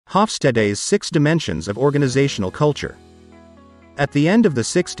Hofstedes Six Dimensions of Organizational Culture. At the end of the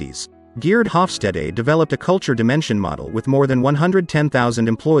 60s, Geert Hofstede developed a culture dimension model with more than 110,000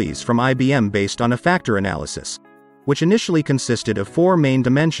 employees from IBM based on a factor analysis, which initially consisted of 4 main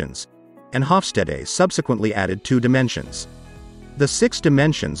dimensions, and Hofstede subsequently added 2 dimensions. The 6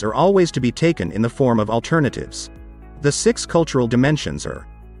 dimensions are always to be taken in the form of alternatives. The 6 cultural dimensions are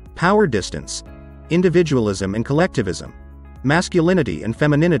power distance, individualism and collectivism, masculinity and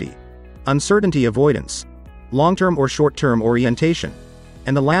femininity, uncertainty avoidance, long-term or short-term orientation,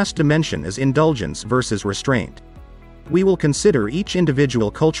 and the last dimension is indulgence versus restraint. We will consider each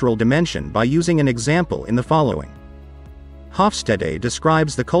individual cultural dimension by using an example in the following. Hofstede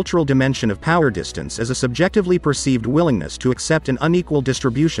describes the cultural dimension of power distance as a subjectively perceived willingness to accept an unequal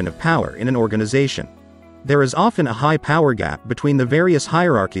distribution of power in an organization. There is often a high power gap between the various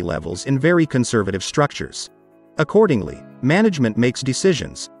hierarchy levels in very conservative structures. Accordingly, management makes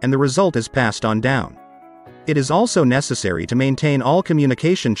decisions, and the result is passed on down. It is also necessary to maintain all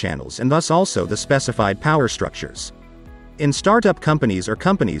communication channels and thus also the specified power structures. In startup companies or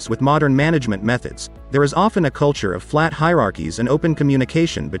companies with modern management methods, there is often a culture of flat hierarchies and open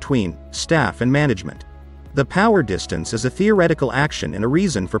communication between staff and management. The power distance is a theoretical action and a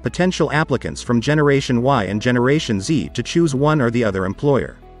reason for potential applicants from Generation Y and Generation Z to choose one or the other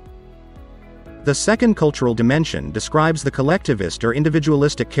employer. The second cultural dimension describes the collectivist or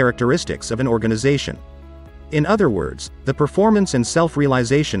individualistic characteristics of an organization. In other words, the performance and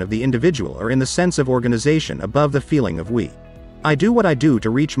self-realization of the individual are in the sense of organization above the feeling of we. I do what I do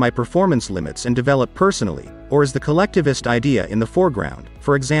to reach my performance limits and develop personally, or is the collectivist idea in the foreground,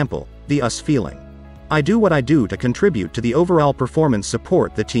 for example, the us feeling. I do what I do to contribute to the overall performance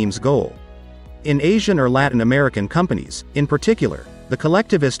support the team's goal. In Asian or Latin American companies, in particular, the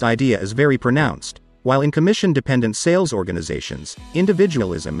collectivist idea is very pronounced, while in commission-dependent sales organizations,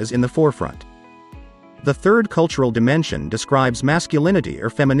 individualism is in the forefront. The third cultural dimension describes masculinity or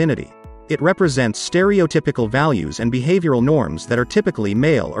femininity. It represents stereotypical values and behavioral norms that are typically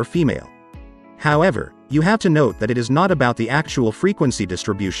male or female. However, you have to note that it is not about the actual frequency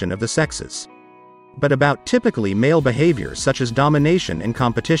distribution of the sexes, but about typically male behavior such as domination and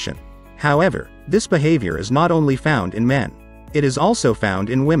competition. However, this behavior is not only found in men. It is also found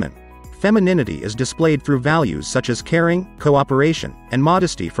in women. Femininity is displayed through values such as caring, cooperation, and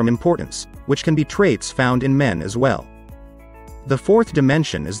modesty from importance, which can be traits found in men as well. The fourth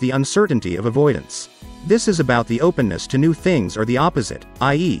dimension is the uncertainty of avoidance. This is about the openness to new things or the opposite,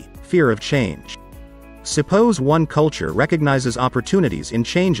 i.e., fear of change. Suppose one culture recognizes opportunities in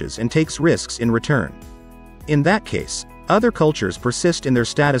changes and takes risks in return. In that case, other cultures persist in their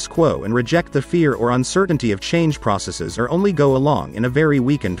status quo and reject the fear or uncertainty of change processes or only go along in a very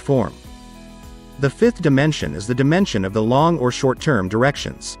weakened form. The fifth dimension is the dimension of the long or short-term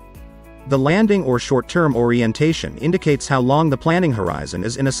directions. The landing or short-term orientation indicates how long the planning horizon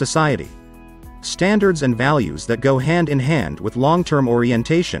is in a society. Standards and values that go hand in hand with long-term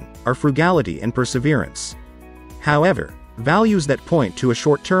orientation are frugality and perseverance. However, values that point to a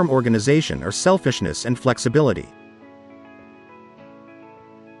short-term organization are selfishness and flexibility.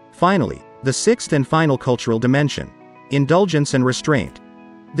 Finally, the sixth and final cultural dimension, indulgence and restraint.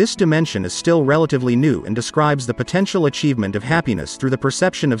 This dimension is still relatively new and describes the potential achievement of happiness through the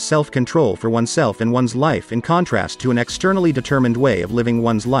perception of self-control for oneself and one's life in contrast to an externally determined way of living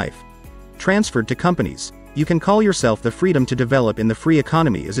one's life. Transferred to companies, you can call yourself the freedom to develop in the free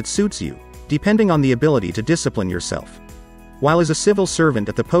economy as it suits you, depending on the ability to discipline yourself. While as a civil servant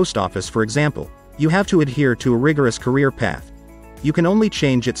at the post office, for example, you have to adhere to a rigorous career path. You can only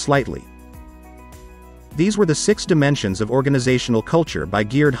change it slightly. These were the 6 dimensions of organizational culture by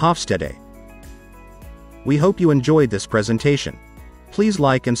Geert Hofstede. We hope you enjoyed this presentation. Please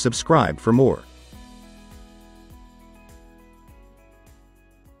like and subscribe for more.